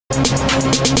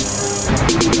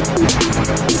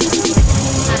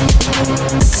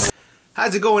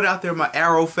How's it going out there, my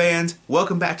Arrow fans?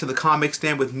 Welcome back to the Comic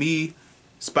Stand with me,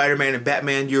 Spider-Man and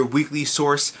Batman, your weekly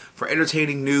source for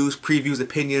entertaining news, previews,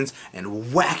 opinions, and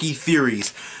wacky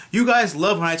theories. You guys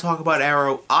love when I talk about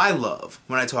Arrow. I love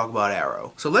when I talk about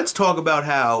Arrow. So let's talk about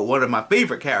how one of my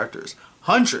favorite characters,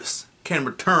 Huntress, can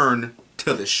return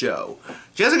to the show.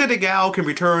 Jessica DeGal can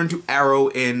return to Arrow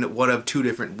in one of two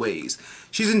different ways.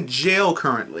 She's in jail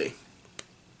currently.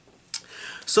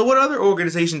 So what other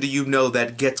organization do you know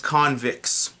that gets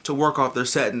convicts to work off their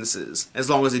sentences as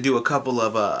long as they do a couple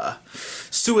of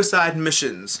suicide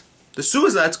missions? The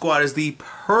Suicide Squad is the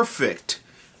perfect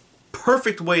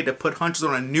way to put Huntress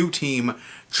on a new team,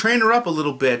 train her up a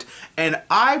little bit, and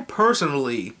I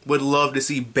personally would love to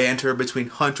see banter between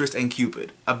Huntress and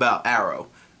Cupid about Arrow.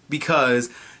 Because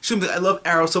she'll be like, I love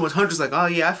Arrow so much. Huntress like, oh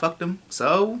yeah, I fucked him.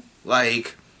 So,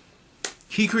 like,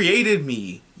 he created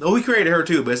me. Oh, he created her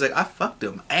too, but it's like, I fucked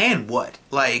him. And what?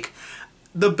 Like,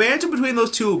 the banter between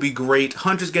those two would be great.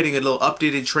 Huntress getting a little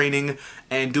updated training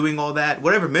and doing all that.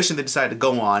 Whatever mission they decide to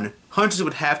go on, Huntress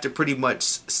would have to pretty much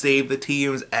save the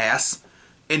team's ass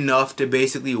enough to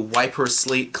basically wipe her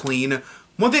slate clean.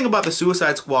 One thing about the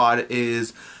Suicide Squad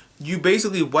is you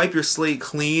basically wipe your slate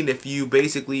clean if you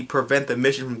basically prevent the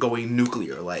mission from going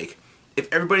nuclear. Like, if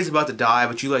everybody's about to die,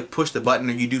 but you like push the button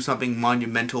or you do something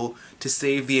monumental to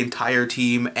save the entire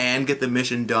team and get the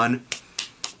mission done,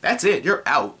 that's it. You're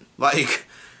out. Like,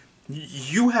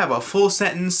 you have a full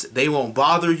sentence. They won't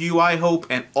bother you, I hope,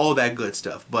 and all that good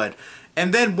stuff. But,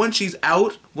 and then once she's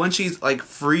out, once she's like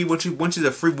free, once she's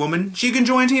a free woman, she can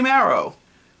join Team Arrow.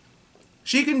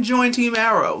 She can join Team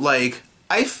Arrow. Like,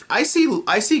 I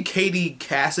see Katie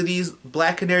Cassidy's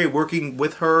Black Canary working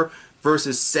with her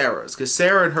versus Sarah's, because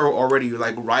Sarah and her are already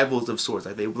like rivals of sorts,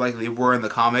 like they were in the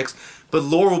comics. But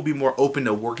Laura will be more open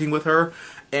to working with her,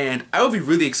 and I would be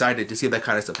really excited to see that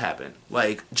kind of stuff happen.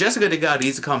 Like, Jessica DeGal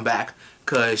needs to come back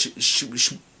because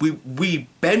we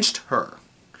benched her.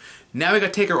 Now we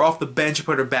gotta take her off the bench and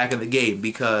put her back in the game,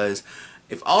 because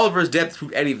if Oliver's death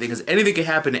proved anything, because anything can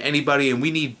happen to anybody, and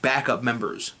we need backup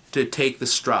members to take the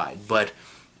stride. But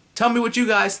tell me what you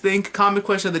guys think. Comment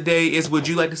question of the day is, would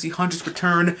you like to see Huntress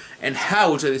return, and how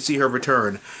would you like to see her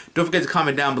return? Don't forget to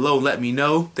comment down below and let me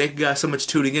know. Thank you guys so much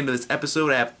for tuning into this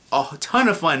episode. I have a ton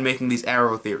of fun making these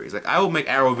Arrow theories. Like, I will make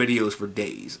Arrow videos for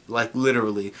days. Like,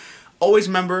 literally. Always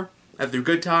remember, through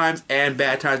good times and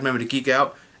bad times, remember to geek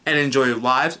out and enjoy your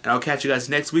lives. And I'll catch you guys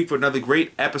next week for another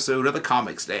great episode of The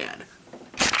Comic Stand.